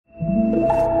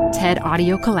TED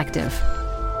Audio Collective.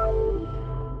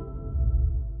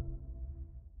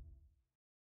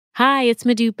 Hi, it's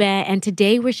Modupe, and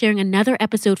today we're sharing another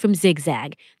episode from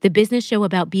Zigzag, the business show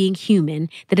about being human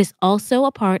that is also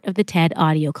a part of the TED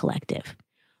Audio Collective.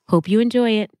 Hope you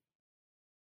enjoy it.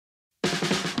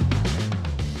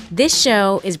 This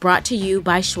show is brought to you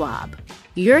by Schwab.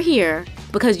 You're here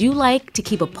because you like to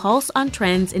keep a pulse on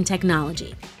trends in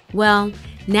technology. Well,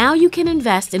 now you can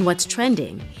invest in what's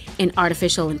trending in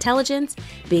artificial intelligence,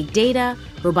 big data,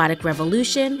 robotic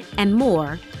revolution, and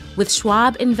more with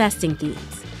Schwab Investing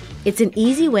Themes. It's an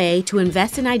easy way to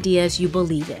invest in ideas you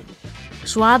believe in.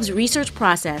 Schwab's research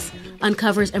process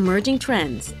uncovers emerging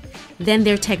trends. Then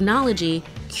their technology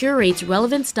curates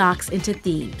relevant stocks into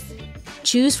themes.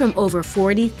 Choose from over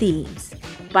 40 themes.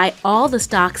 Buy all the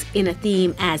stocks in a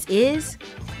theme as is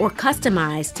or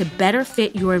customize to better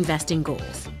fit your investing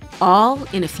goals. All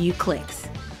in a few clicks.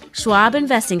 Schwab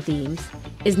Investing Themes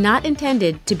is not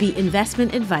intended to be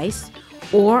investment advice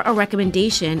or a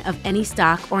recommendation of any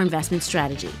stock or investment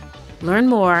strategy. Learn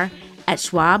more at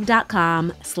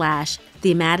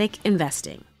schwab.com/thematic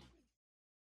investing.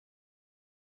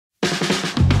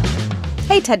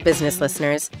 Hey, TED Business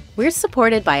listeners. We're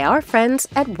supported by our friends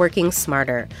at Working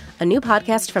Smarter, a new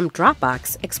podcast from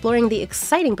Dropbox exploring the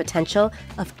exciting potential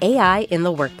of AI in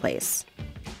the workplace.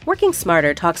 Working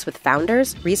Smarter talks with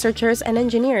founders, researchers, and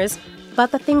engineers about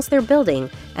the things they're building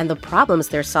and the problems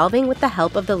they're solving with the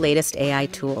help of the latest AI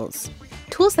tools.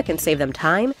 Tools that can save them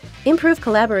time, improve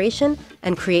collaboration,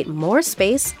 and create more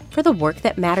space for the work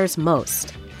that matters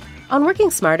most. On Working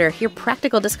Smarter, hear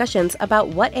practical discussions about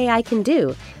what AI can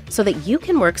do so that you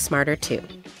can work smarter too.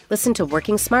 Listen to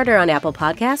Working Smarter on Apple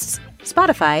Podcasts,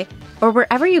 Spotify, or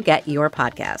wherever you get your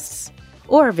podcasts.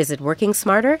 Or visit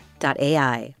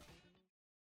workingsmarter.ai.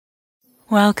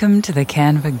 Welcome to the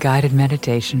Canva guided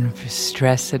meditation for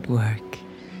stress at work.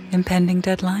 Impending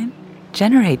deadline?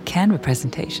 Generate Canva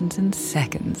presentations in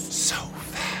seconds. So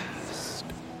fast.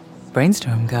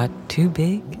 Brainstorm got too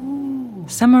big?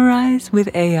 Summarize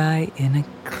with AI in a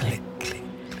click.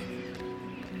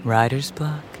 Writer's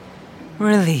block?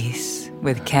 Release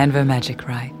with Canva Magic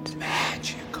Write.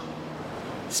 Magical.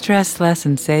 Stress less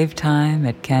and save time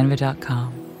at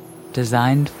canva.com.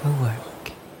 Designed for work.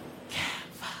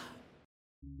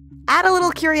 Add a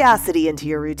little curiosity into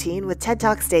your routine with TED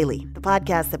Talks Daily, the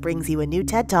podcast that brings you a new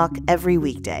TED Talk every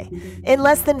weekday. In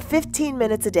less than 15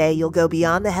 minutes a day, you'll go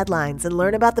beyond the headlines and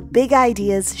learn about the big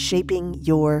ideas shaping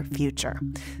your future.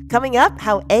 Coming up,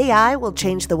 how AI will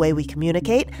change the way we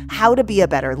communicate, how to be a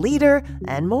better leader,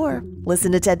 and more.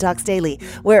 Listen to TED Talks Daily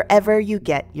wherever you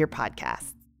get your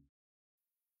podcasts.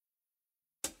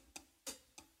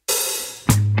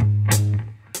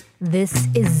 This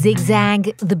is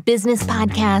Zigzag, the business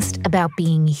podcast about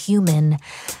being human.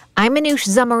 I'm Manoush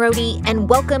Zomorodi, and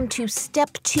welcome to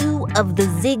Step 2 of the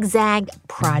Zigzag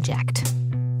Project.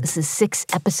 This is 6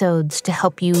 episodes to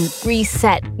help you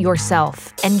reset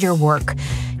yourself and your work,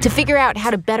 to figure out how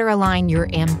to better align your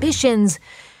ambitions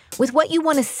with what you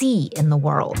want to see in the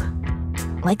world.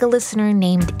 Like a listener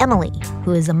named Emily,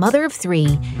 who is a mother of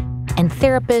 3 and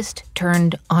therapist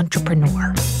turned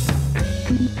entrepreneur.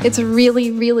 It's really,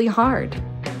 really hard.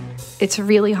 It's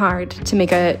really hard to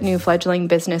make a new fledgling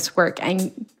business work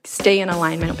and stay in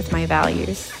alignment with my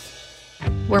values.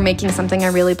 We're making something I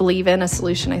really believe in, a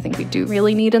solution I think we do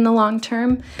really need in the long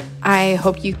term. I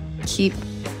hope you keep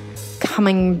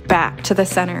coming back to the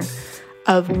center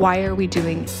of why are we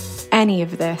doing any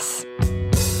of this?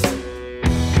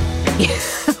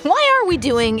 Why are we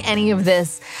doing any of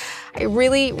this? I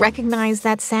really recognize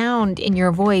that sound in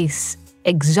your voice.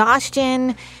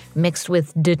 Exhaustion mixed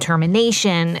with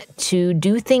determination to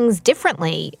do things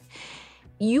differently.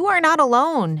 You are not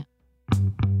alone.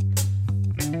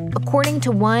 According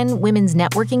to one women's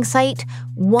networking site,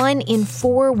 1 in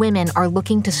 4 women are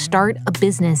looking to start a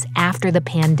business after the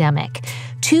pandemic.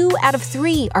 2 out of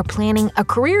 3 are planning a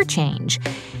career change.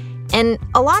 And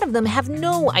a lot of them have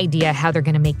no idea how they're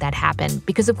going to make that happen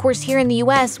because, of course, here in the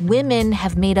U.S., women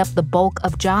have made up the bulk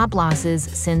of job losses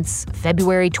since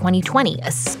February 2020,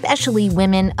 especially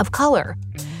women of color.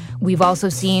 We've also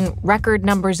seen record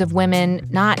numbers of women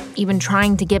not even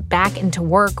trying to get back into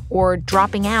work or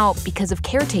dropping out because of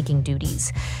caretaking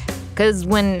duties. Because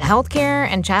when healthcare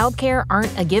and childcare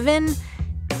aren't a given,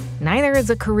 neither is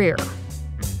a career.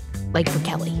 Like for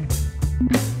Kelly.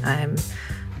 I'm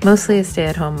mostly a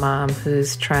stay-at-home mom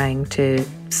who's trying to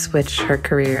switch her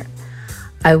career.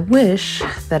 I wish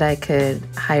that I could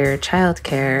hire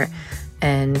childcare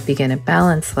and begin a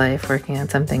balanced life working on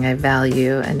something I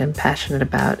value and am passionate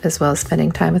about, as well as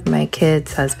spending time with my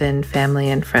kids, husband, family,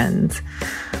 and friends.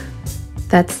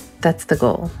 That's That's the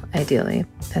goal, ideally.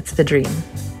 That's the dream.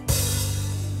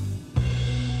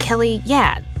 Kelly,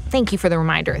 yeah, thank you for the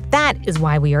reminder. That is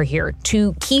why we are here,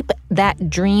 to keep that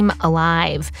dream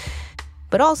alive.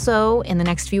 But also, in the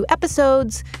next few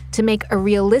episodes, to make a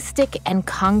realistic and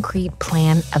concrete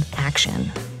plan of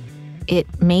action. It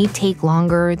may take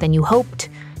longer than you hoped,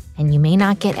 and you may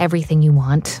not get everything you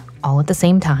want all at the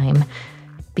same time,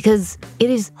 because it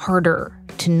is harder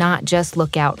to not just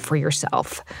look out for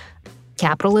yourself.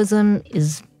 Capitalism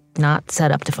is not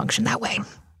set up to function that way.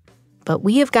 But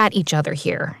we have got each other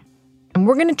here, and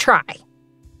we're going to try.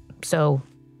 So,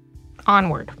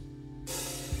 onward.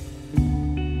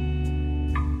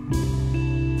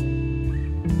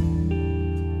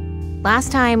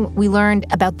 Last time, we learned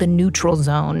about the neutral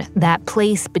zone, that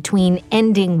place between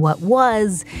ending what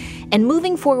was and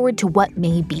moving forward to what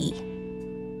may be.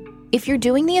 If you're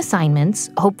doing the assignments,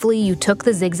 hopefully you took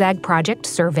the Zigzag Project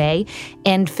survey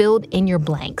and filled in your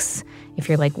blanks. If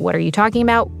you're like, what are you talking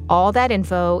about? All that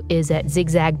info is at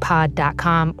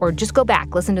zigzagpod.com, or just go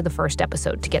back, listen to the first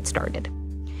episode to get started.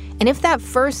 And if that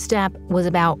first step was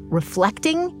about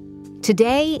reflecting,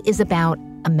 today is about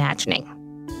imagining.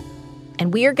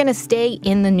 And we are going to stay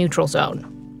in the neutral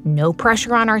zone. No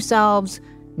pressure on ourselves,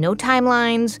 no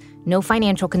timelines, no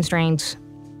financial constraints.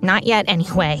 Not yet,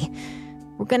 anyway.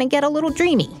 We're going to get a little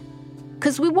dreamy.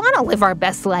 Because we want to live our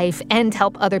best life and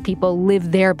help other people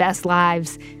live their best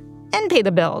lives and pay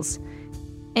the bills.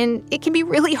 And it can be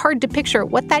really hard to picture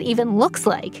what that even looks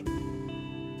like.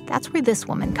 That's where this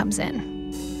woman comes in.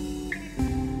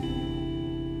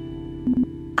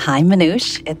 Hi,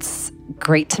 Manoush. It's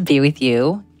great to be with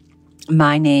you.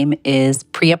 My name is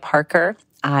Priya Parker.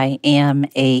 I am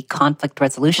a conflict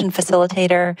resolution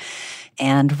facilitator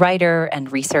and writer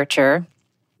and researcher.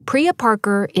 Priya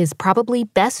Parker is probably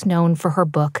best known for her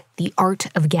book, The Art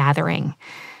of Gathering.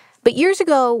 But years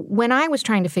ago, when I was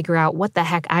trying to figure out what the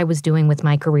heck I was doing with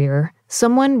my career,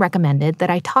 someone recommended that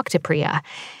I talk to Priya.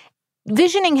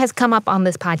 Visioning has come up on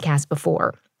this podcast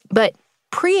before, but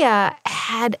Priya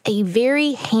had a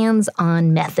very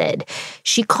hands-on method.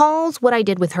 She calls what I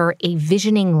did with her a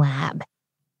visioning lab.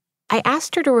 I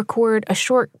asked her to record a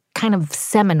short kind of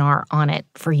seminar on it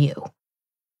for you.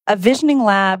 A visioning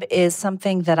lab is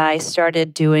something that I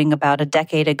started doing about a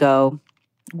decade ago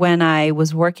when I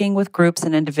was working with groups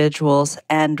and individuals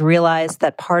and realized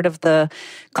that part of the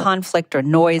conflict or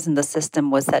noise in the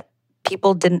system was that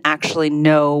people didn't actually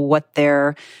know what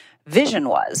their vision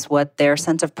was, what their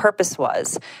sense of purpose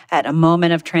was. At a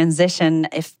moment of transition,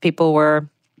 if people were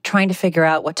trying to figure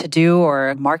out what to do, or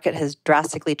a market has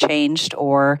drastically changed,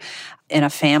 or in a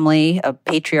family, a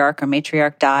patriarch or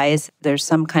matriarch dies, there's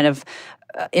some kind of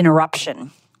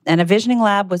interruption. And a visioning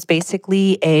lab was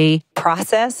basically a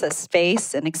process, a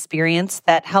space, an experience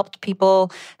that helped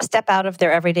people step out of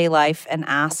their everyday life and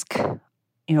ask,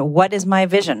 what is my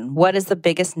vision? What is the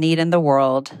biggest need in the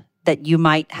world that you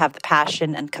might have the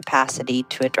passion and capacity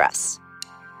to address?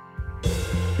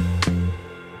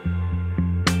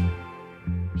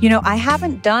 I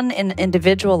haven't done an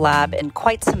individual lab in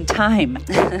quite some time.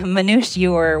 Manoush,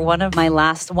 you were one of my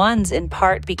last ones, in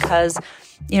part because,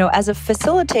 as a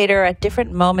facilitator at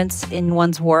different moments in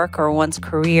one's work or one's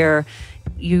career,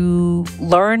 you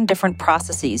learn different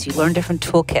processes, you learn different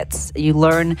toolkits, you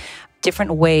learn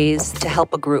different ways to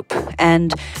help a group.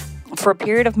 And for a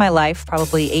period of my life,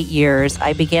 probably 8 years,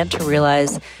 I began to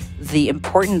realize the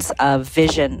importance of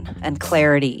vision and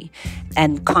clarity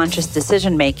and conscious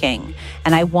decision-making.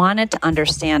 And I wanted to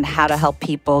understand how to help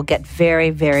people get very,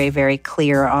 very, very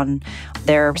clear on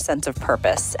their sense of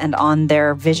purpose and on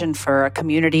their vision for a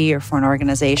community or for an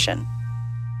organization.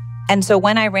 And so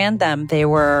when I ran them, they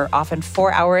were often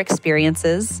 4-hour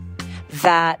experiences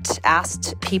that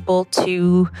asked people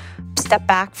to step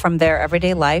back from their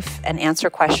everyday life and answer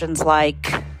questions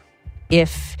like,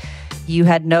 if you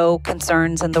had no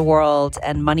concerns in the world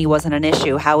and money wasn't an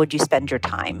issue, how would you spend your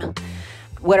time?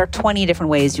 What are 20 different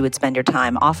ways you would spend your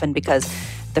time? Often because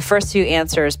the first few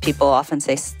answers, people often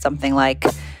say something like,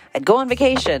 I'd go on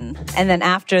vacation. And then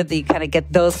after the kind of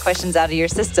get those questions out of your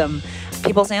system,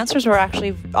 people's answers were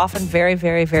actually often very,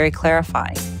 very, very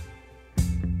clarifying.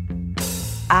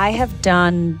 I have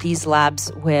done these labs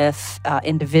with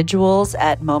individuals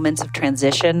at moments of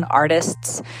transition,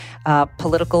 artists,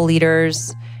 political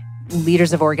leaders,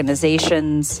 leaders of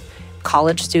organizations,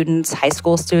 college students, high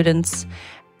school students,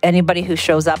 anybody who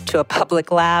shows up to a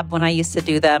public lab when I used to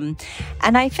do them.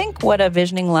 And I think what a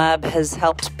visioning lab has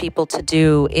helped people to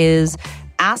do is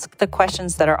ask the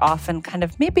questions that are often kind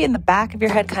of maybe in the back of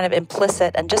your head, kind of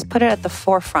implicit, and just put it at the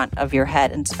forefront of your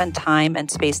head and spend time and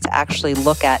space to actually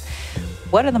look at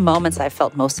what are the moments I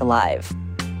felt most alive.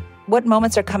 what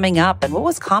moments are coming up and what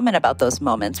was common about those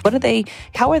moments?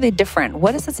 How are they different?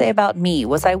 What does it say about me?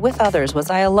 Was I with others? Was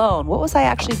I alone? What was I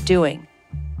actually doing?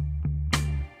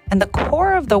 And the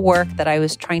core of the work that I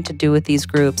was trying to do with these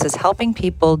groups is helping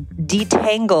people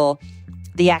detangle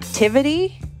the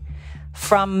activity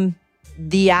from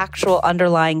the actual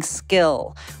underlying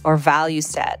skill or value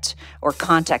set or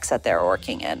context that they're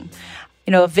working in.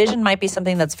 A vision might be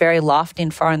something that's very lofty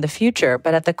and far in the future,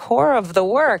 but at the core of the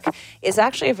work is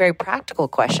actually a very practical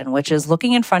question, which is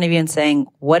looking in front of you and saying,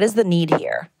 what is the need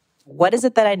here? What is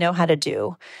it that I know how to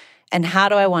do? And how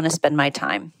do I want to spend my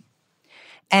time?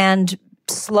 And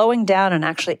slowing down and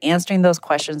actually answering those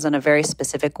questions in a very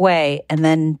specific way, and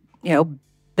then,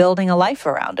 building a life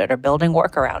around it or building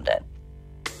work around it.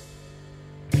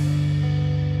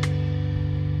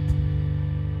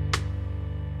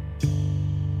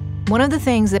 One of the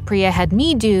things that Priya had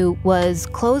me do was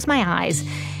close my eyes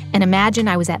and imagine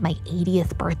I was at my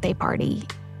 80th birthday party.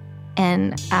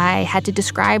 And I had to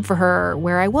describe for her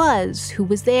where I was, who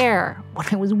was there,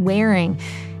 what I was wearing,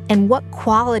 and what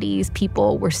qualities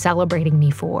people were celebrating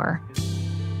me for.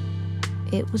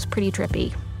 It was pretty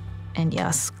trippy and,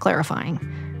 yes,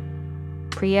 clarifying.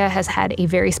 Priya has had a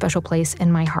very special place in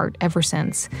my heart ever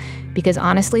since, because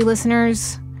honestly,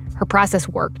 listeners, her process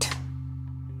worked.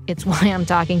 It's why I'm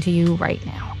talking to you right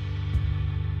now.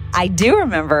 I do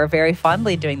remember very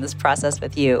fondly doing this process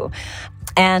with you.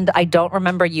 And I don't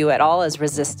remember you at all as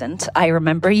resistant. I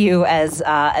remember you as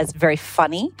very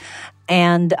funny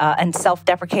and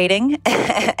self-deprecating.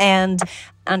 And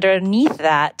underneath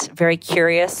that, very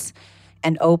curious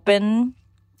and open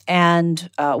and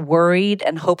worried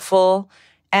and hopeful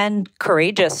and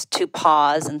courageous to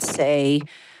pause and say,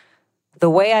 the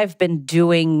way I've been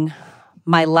doing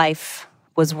my life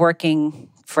was working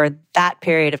for that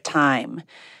period of time.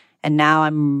 And now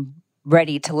I'm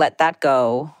ready to let that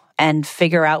go and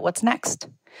figure out what's next.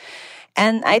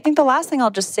 And I think the last thing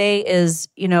I'll just say is,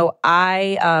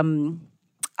 I,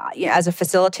 as a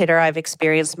facilitator, I've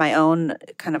experienced my own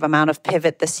kind of amount of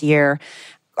pivot this year.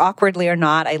 Awkwardly or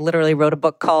not, I literally wrote a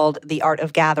book called The Art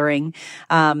of Gathering.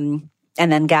 And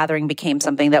then gathering became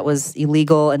something that was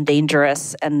illegal and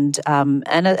dangerous and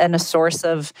a source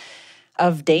of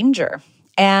danger.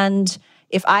 And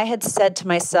if I had said to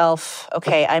myself,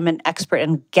 okay, I'm an expert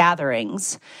in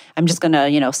gatherings, I'm just going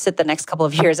to, sit the next couple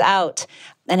of years out,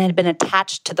 and had been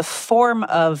attached to the form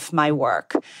of my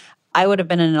work, I would have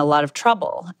been in a lot of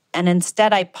trouble. And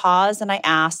instead I paused and I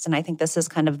asked, and I think this is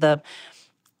kind of the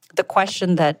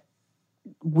question that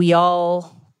we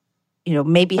all,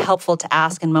 may be helpful to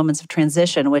ask in moments of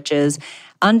transition, which is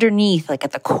underneath, like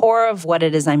at the core of what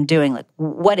it is I'm doing, like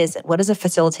what is it? What does a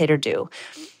facilitator do?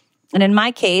 And in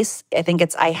my case, I think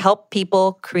I help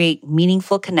people create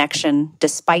meaningful connection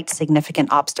despite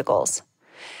significant obstacles.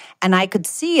 And I could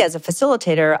see as a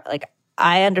facilitator, like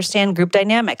I understand group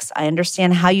dynamics. I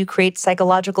understand how you create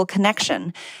psychological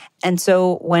connection. And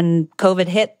so when COVID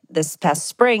hit this past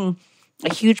spring,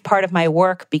 a huge part of my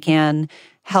work began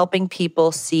helping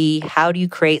people see how do you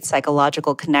create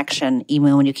psychological connection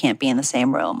even when you can't be in the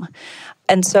same room.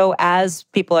 And so as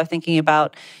people are thinking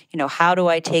about, how do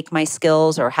I take my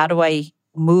skills or how do I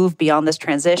move beyond this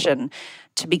transition,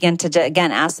 to begin to,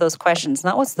 again, ask those questions,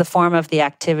 not what's the form of the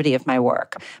activity of my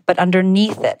work, but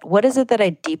underneath it, what is it that I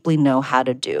deeply know how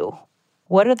to do?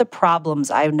 What are the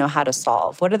problems I know how to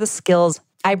solve? What are the skills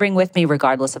I bring with me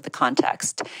regardless of the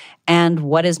context? And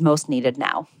what is most needed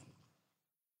now?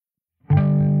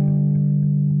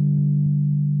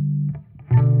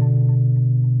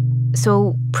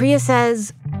 So Priya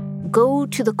says, go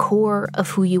to the core of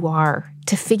who you are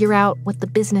to figure out what the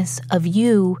business of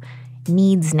you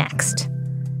needs next.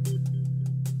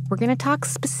 We're going to talk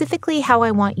specifically how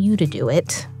I want you to do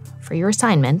it for your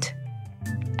assignment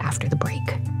after the break.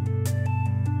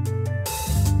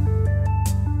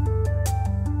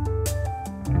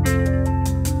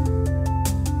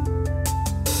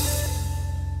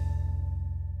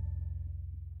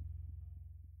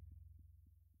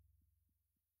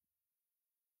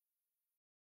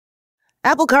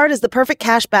 Apple Card is the perfect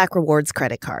cashback rewards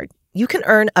credit card. You can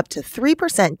earn up to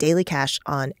 3% daily cash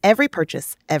on every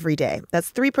purchase every day.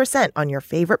 That's 3% on your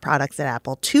favorite products at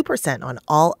Apple, 2% on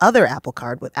all other Apple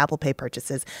Card with Apple Pay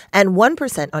purchases, and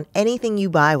 1% on anything you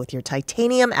buy with your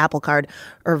titanium Apple Card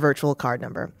or virtual card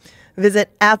number.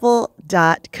 Visit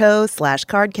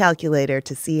apple.co/card calculator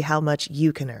to see how much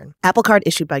you can earn. Apple Card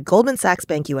issued by Goldman Sachs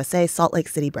Bank USA, Salt Lake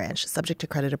City branch. Subject to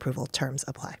credit approval. Terms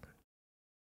apply.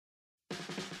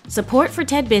 Support for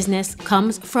TED Business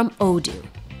comes from Odoo.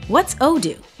 What's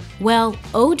Odoo? Well,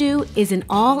 Odoo is an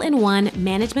all-in-one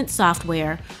management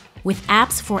software with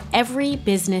apps for every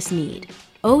business need.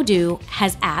 Odoo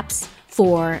has apps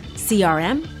for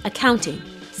CRM, accounting,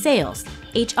 sales,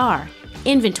 HR,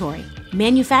 inventory,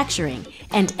 manufacturing,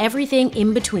 and everything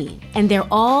in between. And they're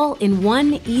all in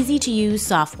one easy-to-use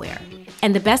software.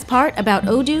 And the best part about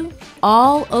Odoo,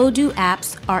 all Odoo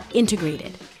apps are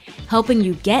integrated, helping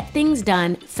you get things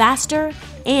done faster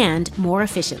and more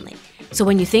efficiently. So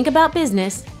when you think about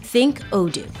business, think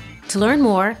Odoo. To learn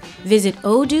more, visit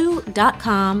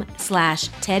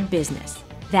odoo.com/TedBusiness.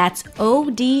 That's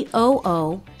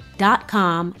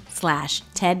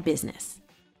odoo.com/TedBusiness.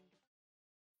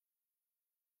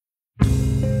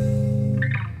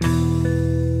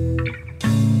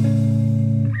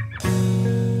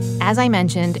 As I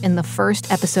mentioned in the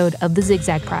first episode of the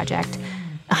Zigzag Project,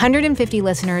 150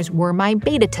 listeners were my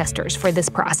beta testers for this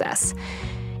process.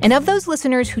 And of those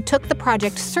listeners who took the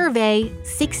project survey,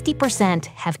 60%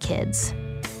 have kids.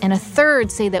 And a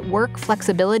third say that work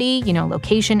flexibility,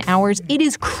 location, hours, it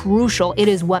is crucial. It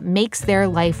is what makes their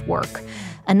life work.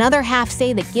 Another half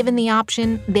say that given the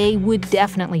option, they would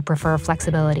definitely prefer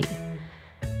flexibility.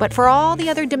 But for all the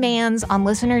other demands on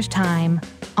listeners' time,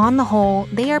 on the whole,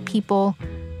 they are people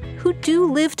who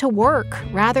do live to work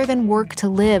rather than work to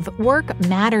live. Work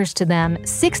matters to them.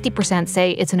 60%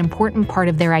 say it's an important part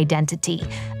of their identity.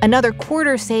 Another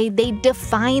quarter say they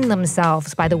define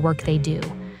themselves by the work they do.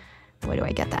 Boy, do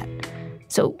I get that.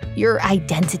 So your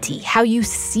identity, how you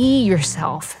see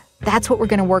yourself, that's what we're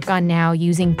going to work on now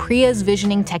using Priya's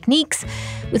visioning techniques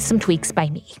with some tweaks by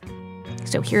me.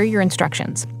 So here are your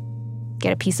instructions.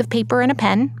 Get a piece of paper and a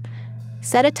pen,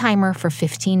 set a timer for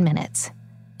 15 minutes,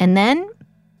 and then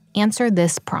answer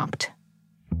this prompt.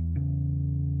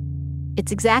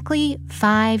 It's exactly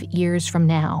 5 years from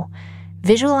now.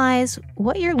 Visualize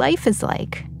what your life is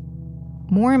like.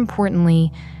 More importantly,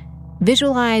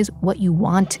 visualize what you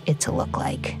want it to look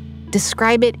like.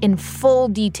 Describe it in full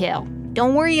detail.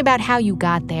 Don't worry about how you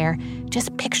got there.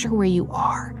 Just picture where you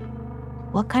are.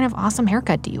 What kind of awesome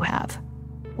haircut do you have?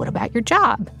 What about your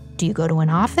job? Do you go to an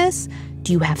office?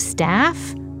 Do you have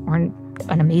staff or an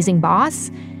amazing boss?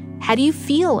 How do you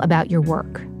feel about your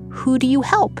work? Who do you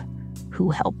help?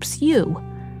 Who helps you?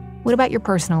 What about your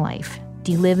personal life?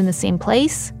 Do you live in the same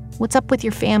place? What's up with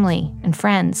your family and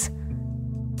friends?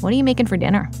 What are you making for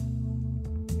dinner?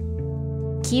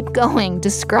 Keep going,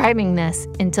 describing this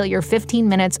until your 15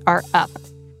 minutes are up.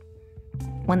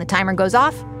 When the timer goes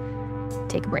off,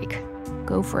 take a break.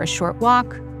 Go for a short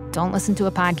walk. Don't listen to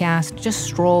a podcast. Just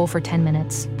stroll for 10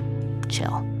 minutes.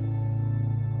 Chill.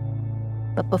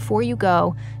 But before you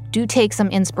go, do take some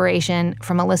inspiration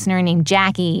from a listener named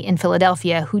Jackie in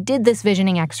Philadelphia who did this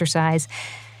visioning exercise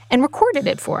and recorded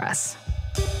it for us.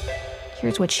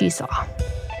 Here's what she saw.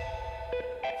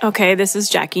 Okay, this is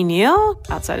Jackie Neal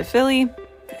outside of Philly,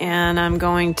 and I'm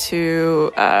going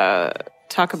to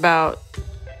talk about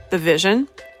the vision.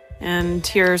 And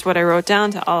here's what I wrote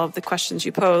down to all of the questions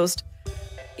you posed.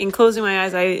 In closing my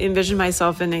eyes, I envisioned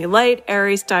myself in a light,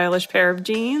 airy, stylish pair of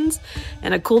jeans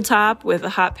and a cool top with a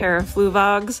hot pair of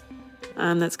Fluvogs.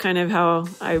 That's kind of how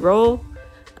I roll.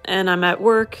 And I'm at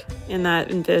work in that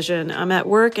envision. I'm at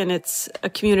work and it's a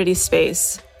community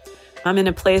space. I'm in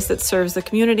a place that serves the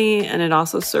community and it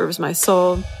also serves my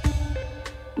soul.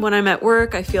 When I'm at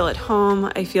work, I feel at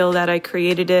home. I feel that I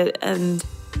created it and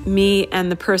me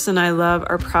and the person I love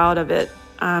are proud of it.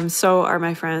 So are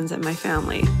my friends and my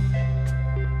family.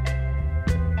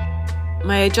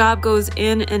 My job goes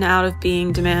in and out of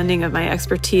being demanding of my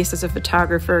expertise as a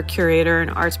photographer, curator,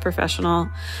 and arts professional,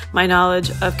 my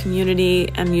knowledge of community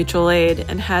and mutual aid,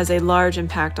 and has a large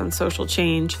impact on social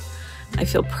change. I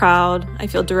feel proud. I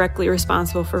feel directly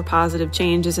responsible for positive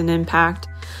changes and impact.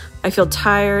 I feel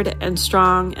tired and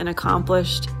strong and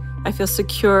accomplished. I feel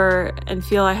secure and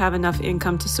feel I have enough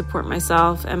income to support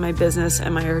myself and my business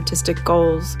and my artistic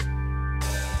goals.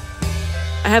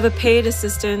 I have a paid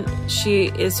assistant. She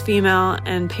is female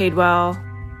and paid well.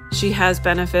 She has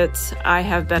benefits. I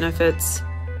have benefits.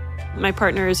 My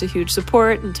partner is a huge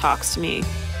support and talks to me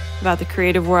about the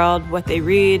creative world, what they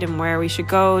read, and where we should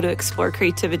go to explore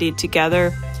creativity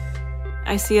together.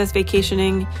 I see us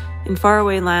vacationing in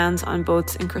faraway lands on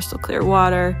boats in crystal clear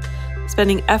water,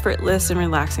 spending effortless and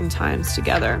relaxing times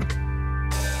together.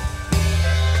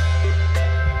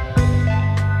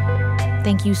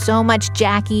 Thank you so much,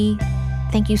 Jackie.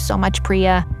 Thank you so much,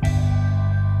 Priya.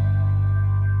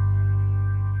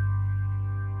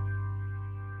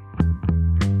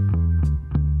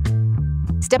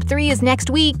 Step 3 is next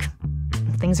week.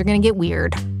 Things are going to get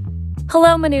weird.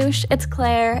 Hello, Manoush. It's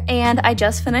Claire, and I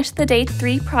just finished the Day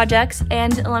 3 projects,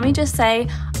 and let me just say,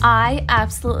 I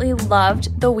absolutely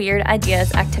loved the Weird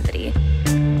Ideas activity.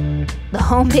 The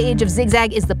homepage of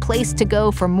Zigzag is the place to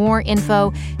go for more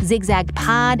info,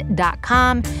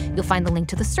 zigzagpod.com. You'll find the link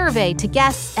to the survey, to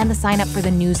guests, and the sign up for the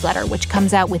newsletter, which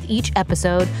comes out with each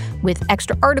episode with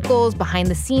extra articles,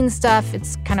 behind-the-scenes stuff.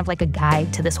 It's kind of like a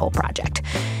guide to this whole project.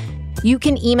 You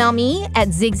can email me at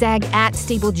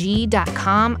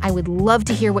zigzag@stableg.com. I would love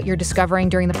to hear what you're discovering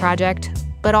during the project.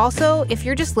 But also, if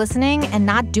you're just listening and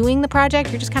not doing the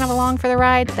project, you're just kind of along for the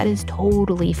ride, that is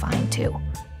totally fine too.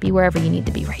 Be wherever you need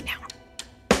to be right now.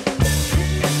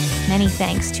 Many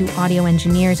thanks to audio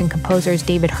engineers and composers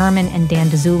David Herman and Dan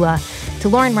Dzula, to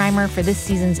Lauren Reimer for this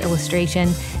season's illustration.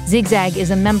 Zigzag is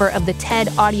a member of the TED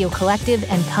Audio Collective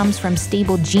and comes from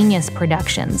Stable Genius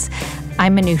Productions.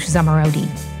 I'm Manoush Zomorodi.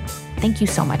 Thank you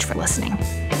so much for listening.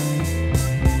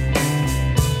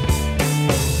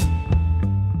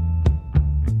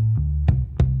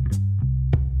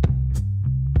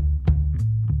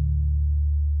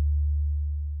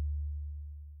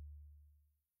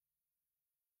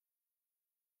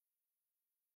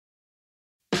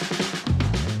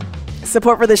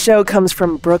 Support for the show comes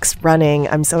from Brooks Running.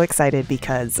 I'm so excited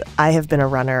because I have been a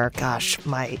runner,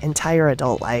 my entire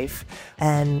adult life.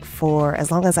 And for as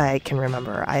long as I can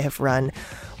remember, I have run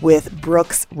with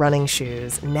Brooks running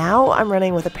shoes. Now I'm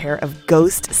running with a pair of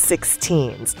Ghost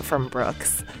 16s from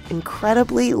Brooks.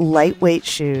 Incredibly lightweight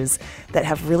shoes that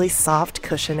have really soft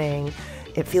cushioning.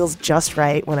 It feels just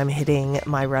right when I'm hitting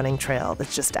my running trail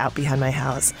that's just out behind my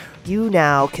house. You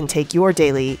now can take your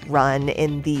daily run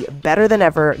in the better than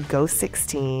ever Ghost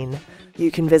 16.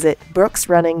 You can visit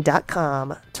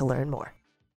brooksrunning.com to learn more.